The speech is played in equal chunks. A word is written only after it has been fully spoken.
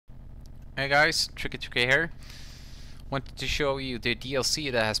Hey guys, Tricky2K here. Wanted to show you the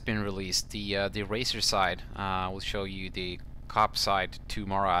DLC that has been released, the racer side. We'll show you the cop side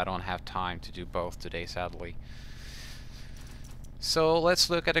tomorrow. I don't have time to do both today, sadly. So let's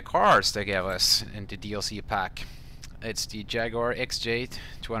look at the cars they gave us in the DLC pack. It's the Jaguar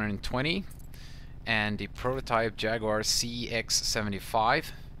XJ220 and the prototype Jaguar C-X75,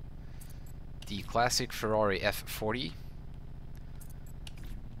 the classic Ferrari F40,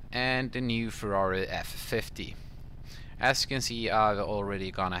 and the new Ferrari F50. As you can see, I've already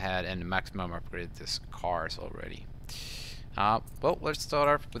gone ahead and maximum upgraded this cars already. Well, let's start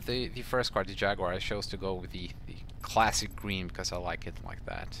off with the first car, the Jaguar. I chose to go with the classic green because I like it like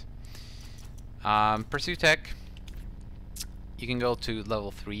that. Pursue Tech, you can go to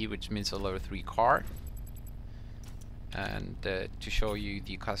level 3, which means a level 3 car. And to show you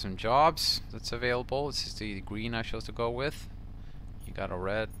the custom jobs that's available, this is the green I chose to go with. You got a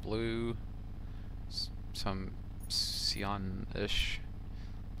red, blue, some cyan-ish,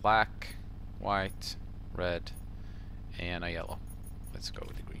 black, white, red, and a yellow. Let's go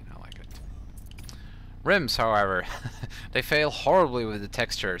with the green, I like it. Rims, however, they fail horribly with the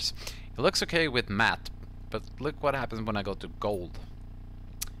textures. It looks okay with matte, but look what happens when I go to gold.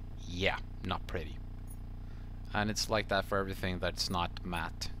 Yeah, not pretty. And it's like that for everything that's not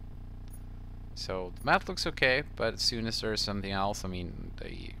matte. So the matte looks okay, but as soon as there's something else, I mean,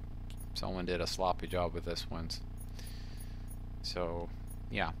 someone did a sloppy job with this one. So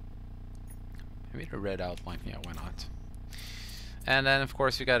yeah, maybe the red outline, yeah, why not? And then of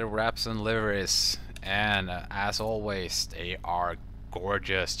course we got the wraps and liveries, and as always, they are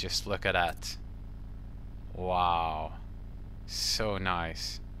gorgeous. Just look at that. Wow, so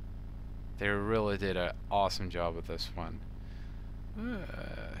nice. They really did an awesome job with this one.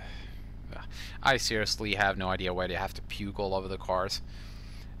 I seriously have no idea why they have to puke all over the cars,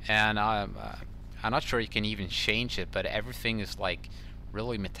 and I'm not sure you can even change it, but everything is like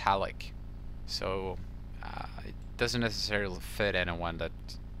really metallic, so it doesn't necessarily fit anyone that,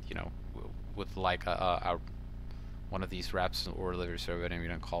 you know, would like one of these wraps or liveries or whatever you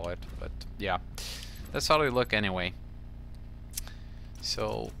want to call it. But yeah, that's how they look anyway.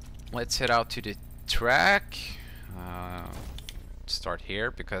 So let's head out to the track. Start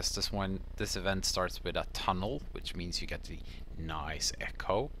here because this event starts with a tunnel, which means you get the nice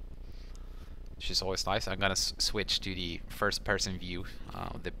echo, which is always nice. I'm gonna switch to the first-person view,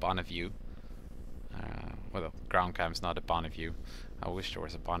 the bonnet view. Well, the ground cam's not a bonnet view. I wish there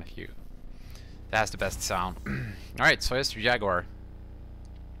was a bonnet view. That has the best sound. All right, so here's the Jaguar.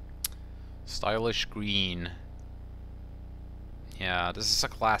 Stylish green. Yeah, this is a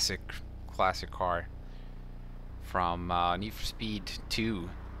classic car from Need for Speed 2,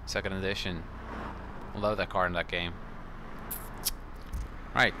 2nd edition. I love that car in that game.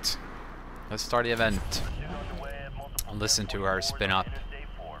 Right, let's start the event and listen to our spin up.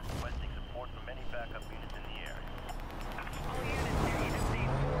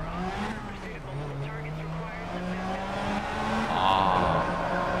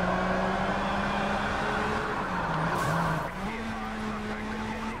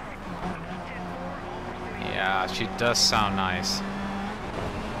 Yeah, she does sound nice.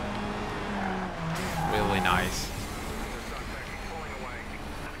 Really nice.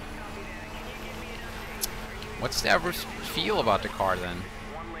 What's the average feel about the car then?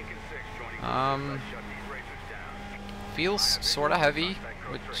 Feels sorta heavy,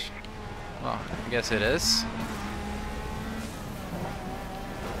 which, well, I guess it is.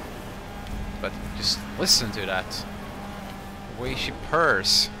 But just listen to that. The way she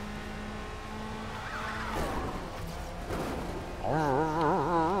purrs.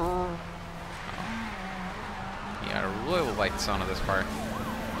 Yeah, I really like the sound of this car.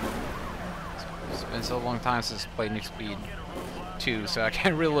 It's been so long time since I played Need for Speed 2, so I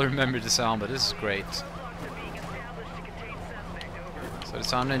can't really remember the sound, but this is great. So the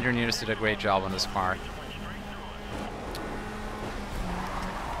sound engineers did a great job on this car.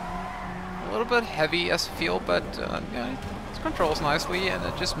 A little bit heavy as I feel, but yeah, it controls nicely, and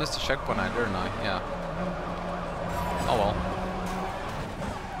I just missed a checkpoint, didn't I? Yeah. Oh well.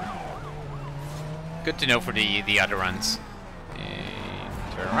 Good to know for the other runs. And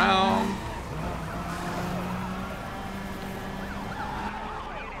turn around.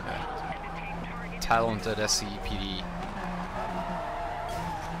 Talented SCPD.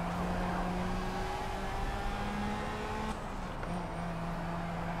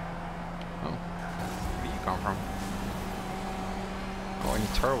 Oh, where do you come from? Oh, and you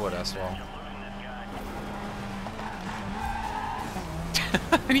turbo it as well.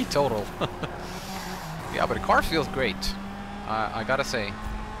 Any total. Yeah, but the car feels great. I gotta say.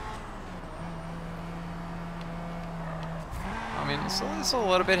 mean, it's a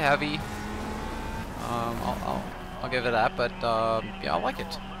little bit heavy. I'll give it that, but yeah, I like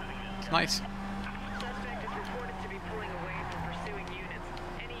it. It's nice.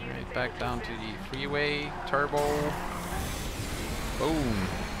 Right back down to the freeway, turbo. Boom.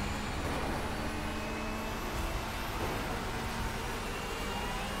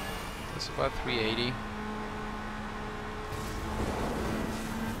 That's about 380.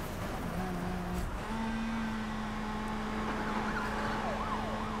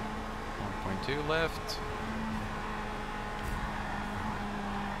 Two left.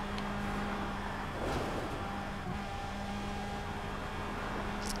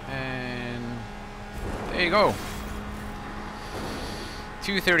 And there you go.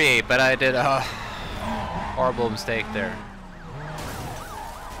 238, but I did a horrible mistake there.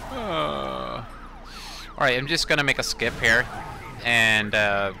 Alright, I'm just gonna make a skip here and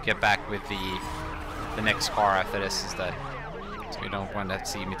get back with the next car after this. Is that so you don't want to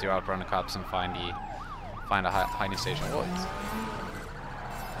see me to outrun the cops and find a hiding station. Well, it's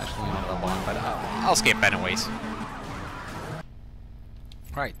actually not that long, but I'll skip anyways.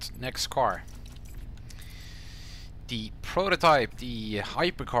 Right, next car. The Prototype, the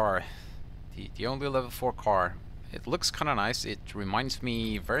hypercar, the only level 4 car. It looks kind of nice. It reminds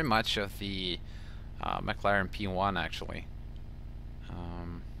me very much of the McLaren P1 actually.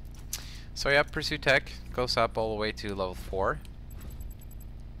 So yeah, Pursuit Tech goes up all the way to level 4.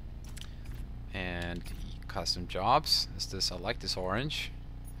 And the custom jobs is this. I like this orange.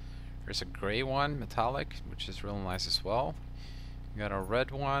 There's a gray one, metallic, which is real nice as well. You got a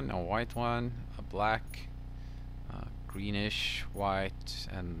red one, a white one, a black, greenish, white,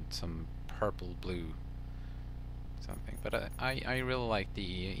 and some purple blue something. But I really like the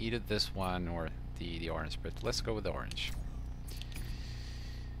either this one or the orange. But let's go with the orange.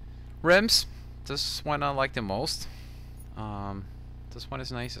 Rims. This one I like the most. This one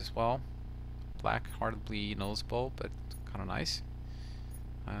is nice as well. Black, hardly noticeable, but kind of nice.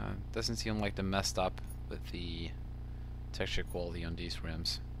 Doesn't seem like they're messed up with the texture quality on these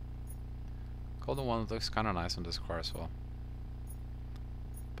rims. Golden one looks kind of nice on this car as well.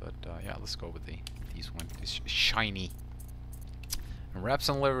 But yeah, let's go with these one. It's shiny. And wraps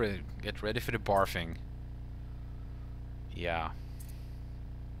and livery. Get ready for the barfing. Yeah.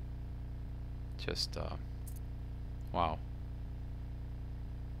 Just wow.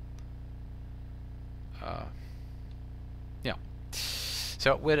 Yeah.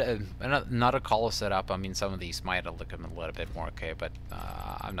 So with another color setup, I mean, some of these might look a little bit more okay, but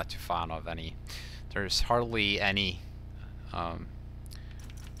I'm not too fan of any. There's hardly any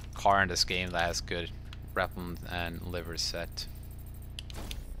car in this game that has good wrap and livery set.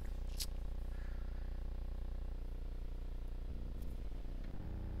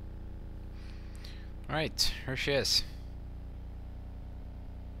 Alright, here she is.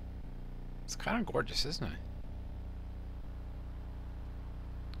 It's kind of gorgeous, isn't it?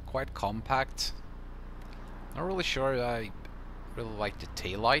 Quite compact. Not really sure I really like the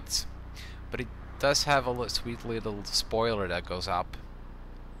taillights, but it does have a sweet little spoiler that goes up.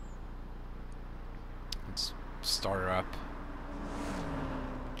 Let's start her up.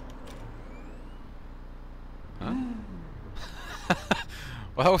 Huh?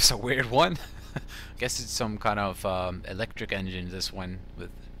 Well, that was a weird one. I guess it's some kind of electric engine, this one,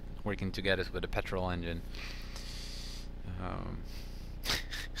 with working together with a petrol engine.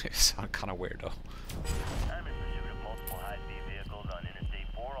 It sounds kind of weird though.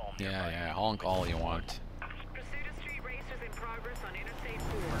 Yeah, honk all you want. Pursuit of street racers in progress on Interstate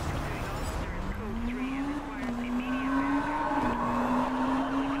 4. Pursuing officers code 3 and requires immediate backup.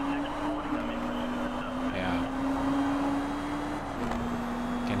 Yeah.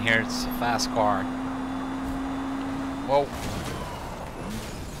 You can hear it's a fast car. Whoa.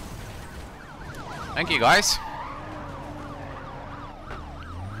 Thank you guys.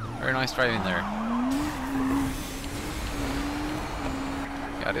 Very nice driving there.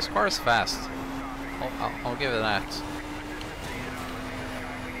 Yeah, this car is fast. I'll give it that.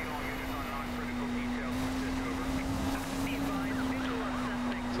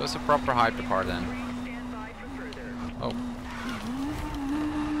 So it's a proper hypercar then. Oh.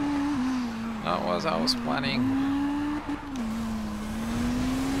 That was I was planning.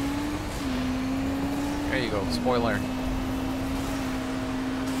 There you go, spoiler.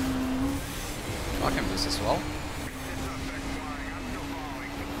 I can boost as well.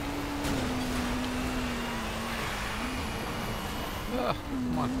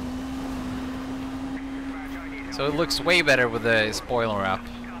 Come on. So it looks way better with the spoiler up.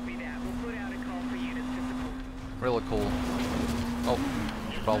 Really cool. Oh,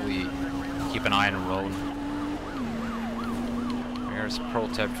 should probably keep an eye on the road. Here's a pro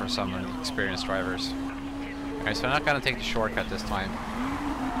tip for some of the experienced drivers. Okay, so I'm not gonna take the shortcut this time.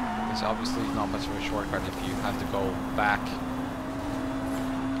 Because obviously it's not much of a shortcut if you have to go back.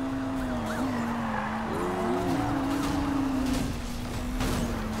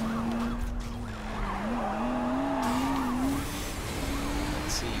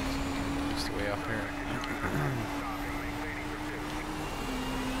 Let's see. Just the way up here.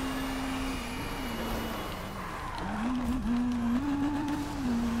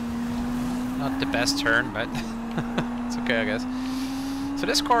 Not the best turn, but it's okay, I guess. So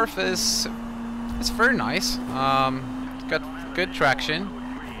this car is very nice. It's got good traction,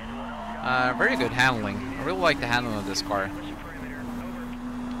 very good handling. I really like the handling of this car.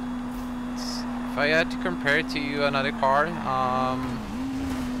 If I had to compare it to another car,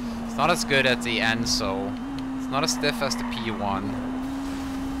 it's not as good at the end, so it's not as stiff as the P1.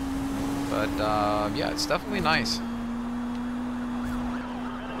 But yeah, it's definitely nice.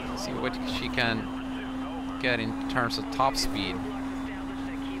 See what she can get in terms of top speed.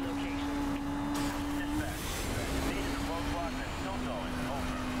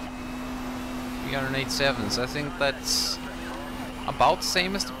 387s. I think that's about the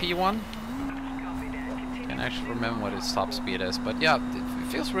same as the P1. Can't actually remember what its top speed is, but yeah,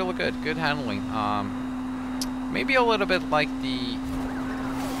 it feels really good. Good handling. Maybe a little bit like the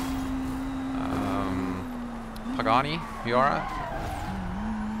Pagani Miura.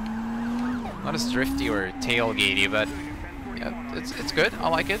 Not as drifty or tailgatey, but yeah, it's good. I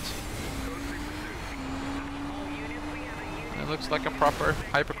like it. It looks like a proper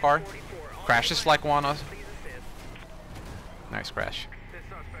hypercar. Crashes like one. Nice crash.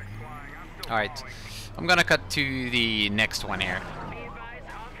 Alright, I'm gonna cut to the next one here.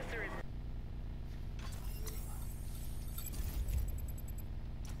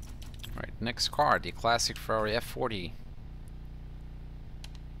 Alright, next car, the classic Ferrari F40.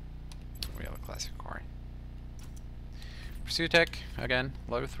 Real classic car. Pursuit Tech, again,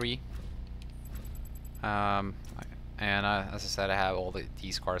 level 3. And as I said, I have all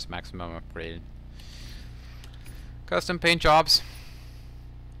these cars maximum upgraded. Custom paint jobs.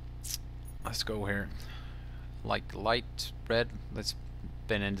 Let's go here. Like light red. That's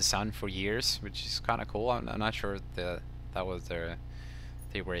been in the sun for years, which is kind of cool. I'm not sure that was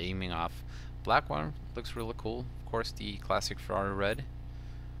they were aiming off. Black one looks really cool. Of course, the classic Ferrari red.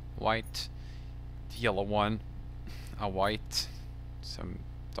 White, the yellow one, a white, some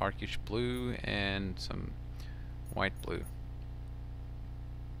darkish blue, and some white blue.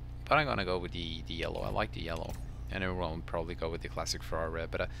 But I'm gonna go with the yellow. I like the yellow, and everyone will probably go with the classic Ferrari red,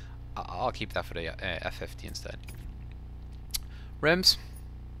 but I'll keep that for the F50 instead. Rims.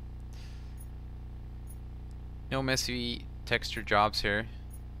 No messy texture jobs here.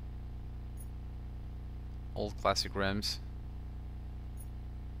 Old classic rims.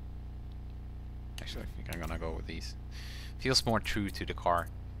 Actually, I think I'm gonna go with these. Feels more true to the car.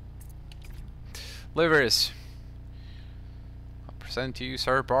 Liveries. I'll present to you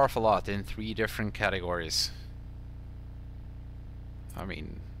Sir Barthelot in 3 different categories. I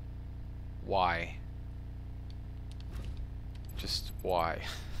mean, why? Just why?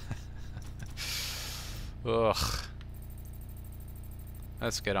 Ugh.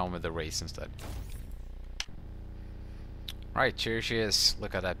 Let's get on with the race instead. Right, here she is.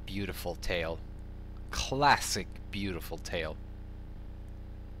 Look at that beautiful tail. Classic beautiful tail.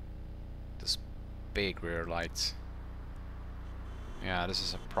 This big rear lights. Yeah, this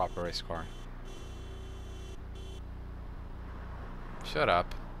is a proper race car. Shut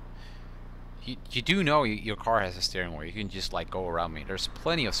up. You do know your car has a steering wheel. You can just like go around me. There's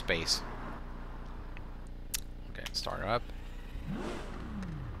plenty of space. Okay, start her up.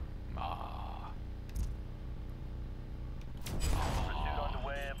 Pursuit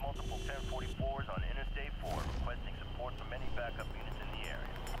underway at multiple 1044s on Interstate 4, requesting support from any backup units in the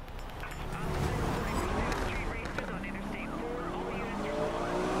area.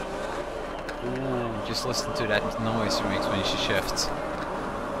 Ooh, just listen to that noise she makes when she shifts.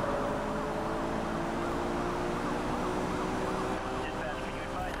 Dispatch, can you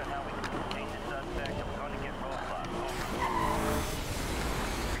advise on how we can contain the suspect? We're going to get roadblocked.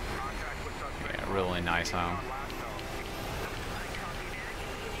 Yeah, really nice, huh?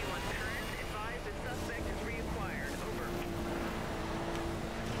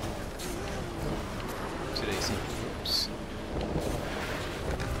 Today's oops.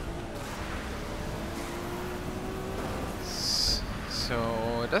 So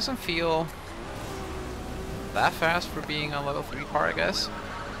it doesn't feel that fast for being a level 3 car, I guess.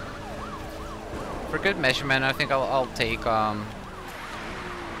 For good measurement, I think I'll take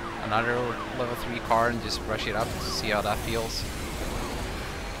another level 3 car and just brush it up to see how that feels.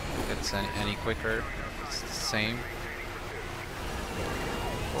 gets any quicker. It's the same.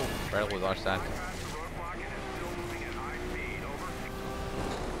 Oh, barely dodged that.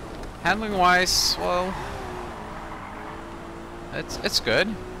 Handling wise, well, it's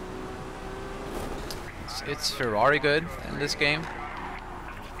good. It's Ferrari good in this game.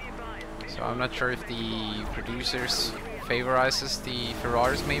 So I'm not sure if the producers favorizes the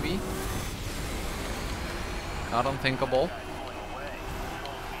Ferraris maybe. Not unthinkable.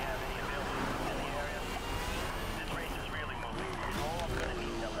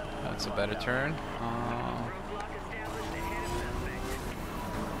 That's a better turn.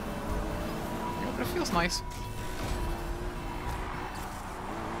 Yeah, but it feels nice.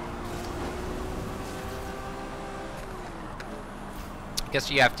 I guess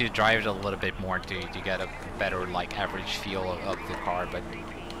you have to drive it a little bit more to get a better like average feel of the car, but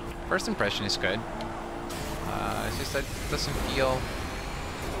first impression is good. It's just that it doesn't feel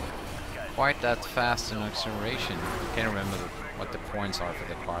quite that fast in acceleration. Can't remember what the points are for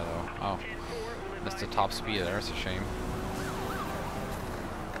the car though. Oh, that's the top speed there. It's a shame.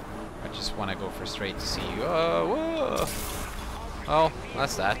 I just want to go for straight to see. Whoa! Oh,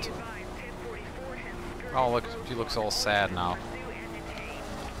 that's that. Oh, look, she looks all sad now.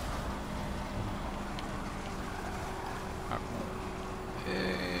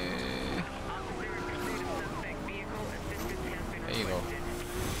 There you go.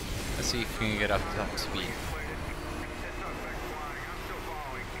 Let's see if we can get up to top speed.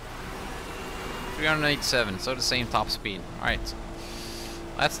 387, so the same top speed. Alright.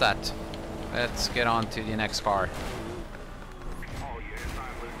 That's that. Let's get on to the next car.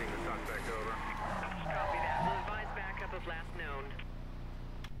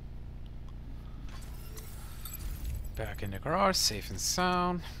 Back in the garage, safe and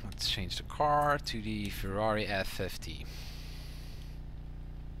sound. Let's change the car to the Ferrari F50.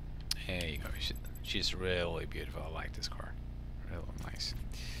 There you go. She's really beautiful. I like this car. Really nice.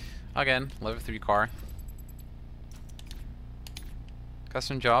 Again, level 3 car.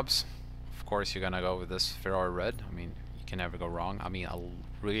 Custom jobs. Of course, you're gonna go with this Ferrari red. I mean, you can never go wrong. I mean, I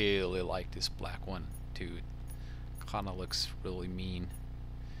really like this black one too. It kind of looks really mean.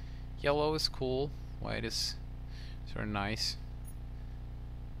 Yellow is cool. White is sort of nice.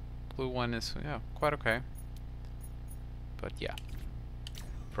 Blue one is, yeah, quite okay. But yeah,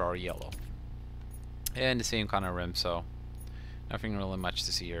 Ferrari yellow. And the same kind of rim, so nothing really much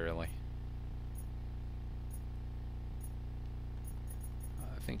to see here, really.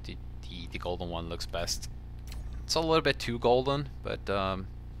 I think the golden one looks best. It's a little bit too golden, but yeah,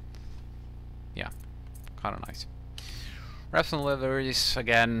 kind of nice. Wraps and liveries,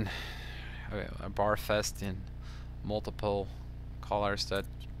 again, a bar fest in multiple colors that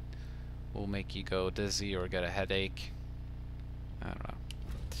will make you go dizzy or get a headache. I don't know.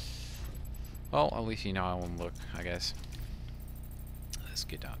 Well, at least you know how it will look, I guess. Let's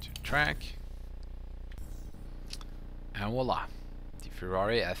get down to the track. And voila, the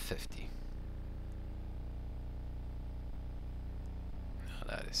Ferrari F50. Now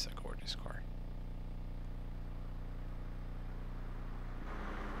that is a gorgeous car.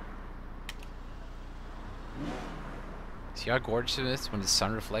 See how gorgeous it is when the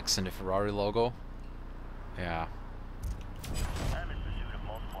sun reflects in the Ferrari logo? Yeah.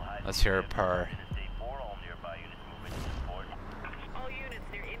 Let's hear it purr. All units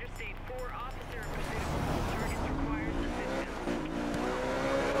near Interstate 4, officer in pursuit of multiple targets requires assistance.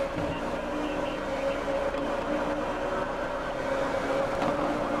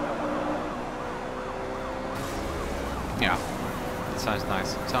 Yeah, that sounds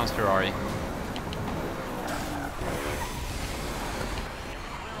nice. Sounds Ferrari.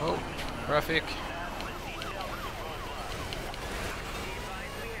 Oh, traffic.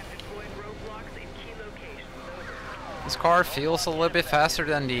 This car feels a little bit faster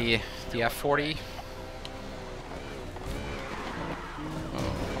than the F40.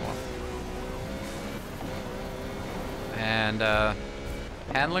 Oh, come on. And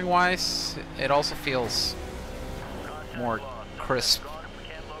handling wise, it also feels more crisp,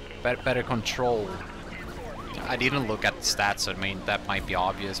 better controlled. I didn't look at the stats, I mean that might be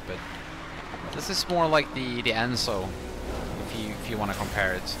obvious, but this is more like the Enzo, if you want to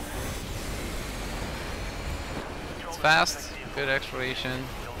compare it. It's fast, good acceleration,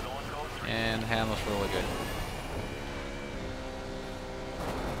 and handles really good.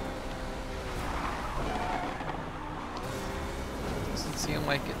 Doesn't seem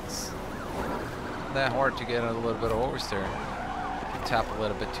like it's that hard to get a little bit of oversteer. Tap a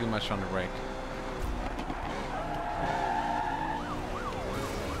little bit too much on the brake.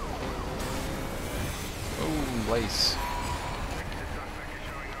 Boom, lace.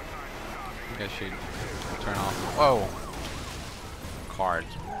 I should turn off. Whoa! Card.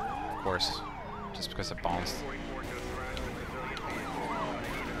 Of course. Just because it bounced.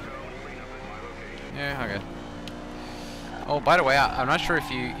 Yeah, okay. Oh, by the way, I'm not sure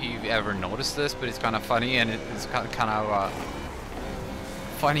if you've ever noticed this, but it's kind of funny, and it's kind of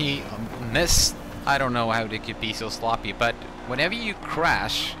funny miss. I don't know how they could be so sloppy, but whenever you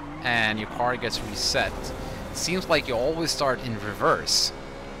crash and your car gets reset, it seems like you always start in reverse.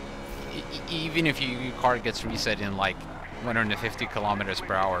 Even if your car gets reset in like 150 kilometers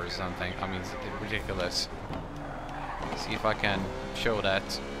per hour or something. I mean, it's ridiculous. See if I can show that.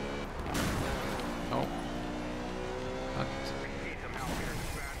 Oh. What?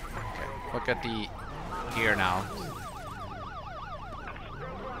 Okay. Look at the gear now.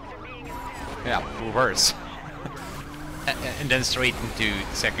 Yeah, reverse. And then straight into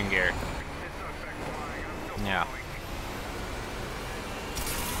second gear. Yeah.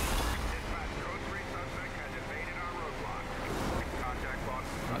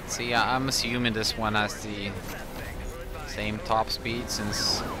 Let's see, I'm assuming this one has the same top speed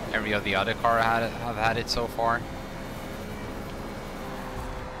since every of the other car have had it so far.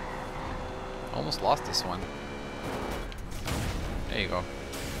 Almost lost this one. There you go.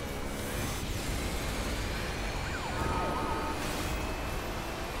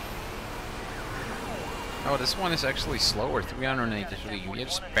 Oh, this one is actually slower, 383,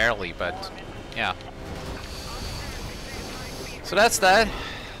 just barely, but yeah. So that's that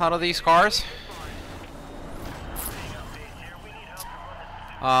out of these cars.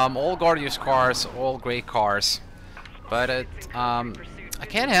 All gorgeous cars, all great cars, but I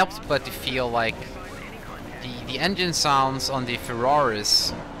can't help but to feel like the engine sounds on the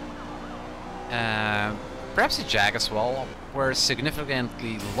Ferraris, perhaps the Jag as well, were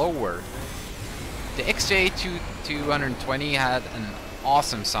significantly lower. The XJ220 had an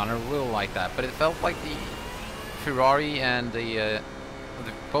awesome sound, I really like that, but it felt like the Ferrari and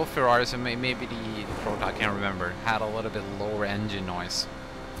both Ferraris and maybe the Prototype, I can't remember, had a little bit lower engine noise.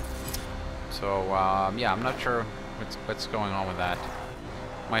 So yeah, I'm not sure what's going on with that.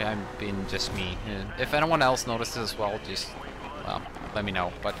 Might have been just me. If anyone else noticed as well, just let me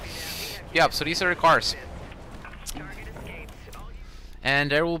know. But yeah, so these are the cars.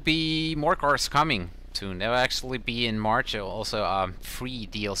 And there will be more cars coming soon. They'll actually be in March. Also free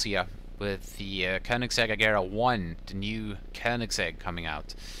DLC with the Koenigsegg Agera 1, the new Koenigsegg coming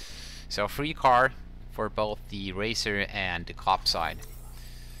out. So free car for both the racer and the cop side.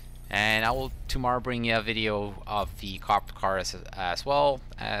 And I will tomorrow bring you a video of the cop car as well,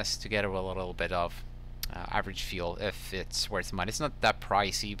 as together with a little bit of average feel, if it's worth the money. It's not that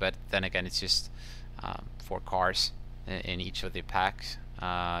pricey, but then again, it's just 4 cars in each of the packs,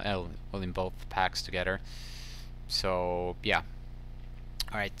 well, in both packs together. So yeah.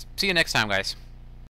 Alright, see you next time, guys.